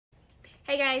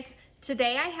Hey guys,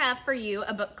 today I have for you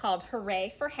a book called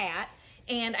Hooray for Hat,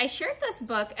 and I shared this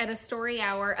book at a story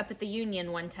hour up at the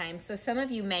Union one time, so some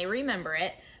of you may remember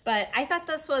it, but I thought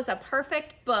this was a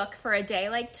perfect book for a day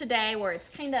like today where it's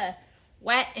kind of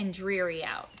wet and dreary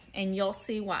out, and you'll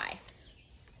see why.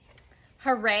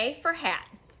 Hooray for Hat.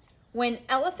 When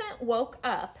Elephant woke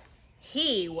up,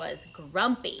 he was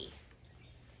grumpy.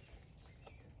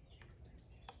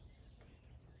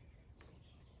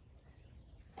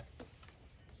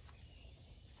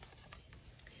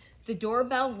 The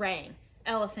doorbell rang.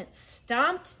 Elephant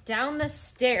stomped down the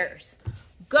stairs.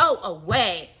 "Go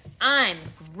away, I'm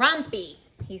grumpy,"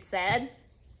 he said.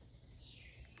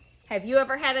 Have you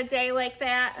ever had a day like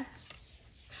that?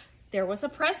 There was a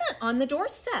present on the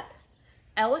doorstep.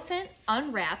 Elephant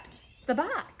unwrapped the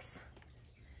box.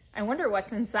 I wonder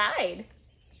what's inside.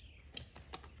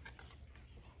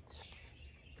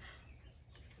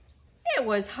 It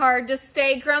was hard to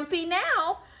stay grumpy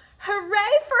now.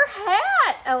 "Hooray for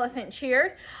Hat!" Elephant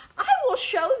cheered. "I will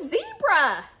show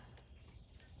Zebra."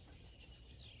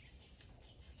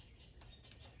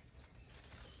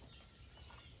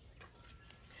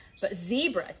 But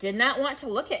Zebra did not want to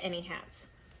look at any hats.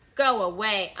 "Go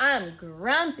away, I'm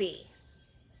grumpy."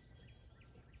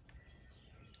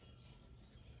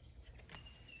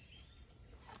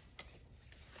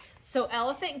 So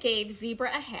Elephant gave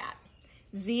Zebra a hat.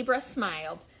 Zebra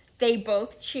smiled. They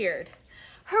both cheered.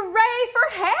 "Hooray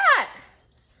for Hat!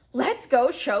 Let's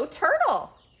go show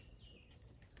Turtle."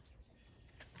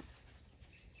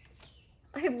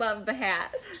 I love the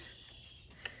hat.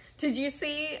 Did you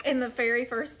see in the very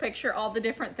first picture all the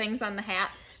different things on the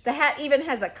hat? The hat even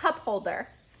has a cup holder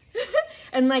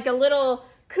and like a little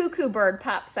cuckoo bird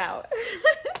pops out.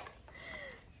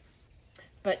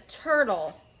 But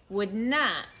Turtle would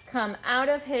not come out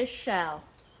of his shell.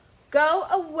 "Go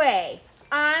away,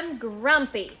 I'm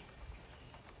grumpy."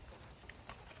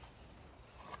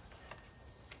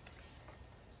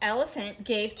 Elephant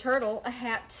gave Turtle a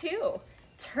hat too.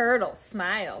 Turtle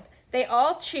smiled. They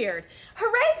all cheered.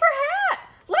 "Hooray for Hat!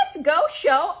 Let's go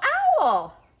show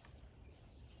Owl."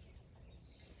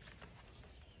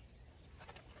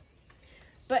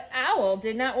 But Owl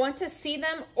did not want to see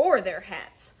them or their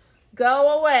hats. "Go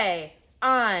away,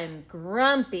 I'm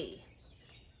grumpy."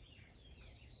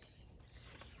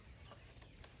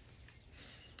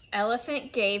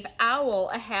 Elephant gave Owl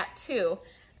a hat too.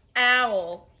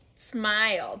 Owl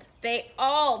smiled. They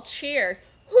all cheered.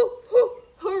 "Hoo, hoo,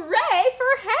 hooray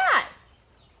for Hat!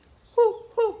 Hoo,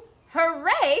 hoo,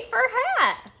 hooray for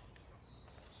Hat!"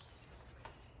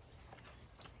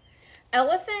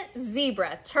 Elephant,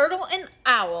 Zebra, Turtle, and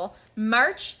Owl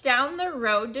marched down the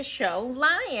road to show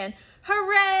Lion.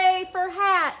 "Hooray for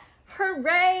Hat!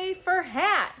 Hooray for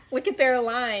Hat!" Look at their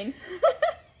line.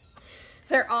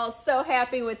 They're all so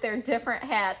happy with their different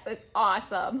hats. It's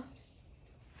awesome.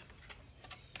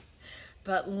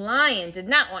 But Lion did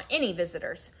not want any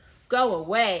visitors. "Go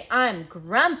away, I'm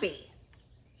grumpy."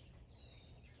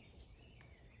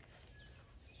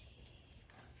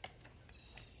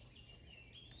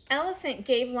 Elephant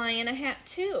gave Lion a hat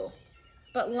too,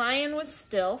 but Lion was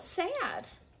still sad.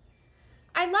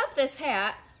 "I love this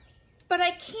hat, but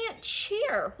I can't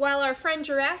cheer while our friend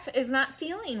Giraffe is not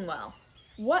feeling well.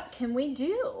 What can we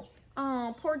do?"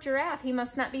 Oh, poor Giraffe, he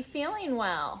must not be feeling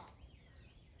well.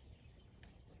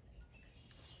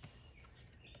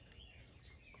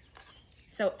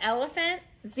 So Elephant,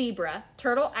 Zebra,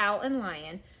 Turtle, Owl, and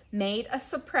Lion made a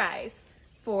surprise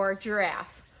for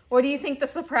Giraffe. What do you think the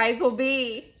surprise will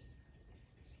be?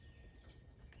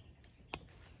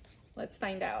 Let's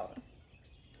find out.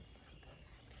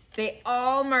 They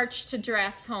all marched to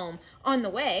Giraffe's home. On the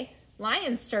way,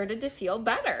 Lion started to feel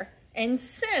better. And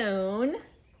soon,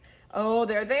 oh,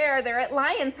 they're there. They're at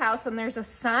Lion's house, and there's a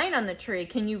sign on the tree.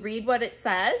 Can you read what it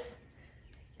says?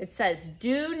 It says,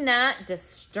 "Do not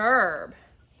disturb."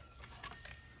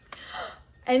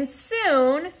 And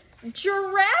soon,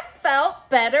 Giraffe felt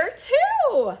better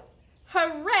too.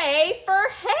 Hooray for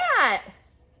Hat!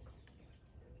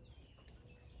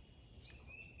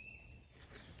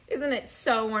 Isn't it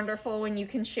so wonderful when you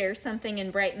can share something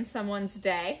and brighten someone's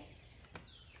day?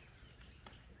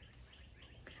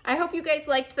 I hope you guys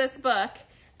liked this book,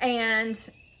 and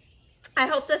I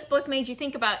hope this book made you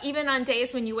think about, even on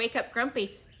days when you wake up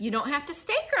grumpy, you don't have to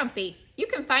stay grumpy. You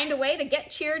can find a way to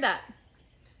get cheered up.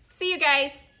 See you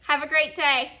guys. Have a great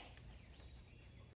day.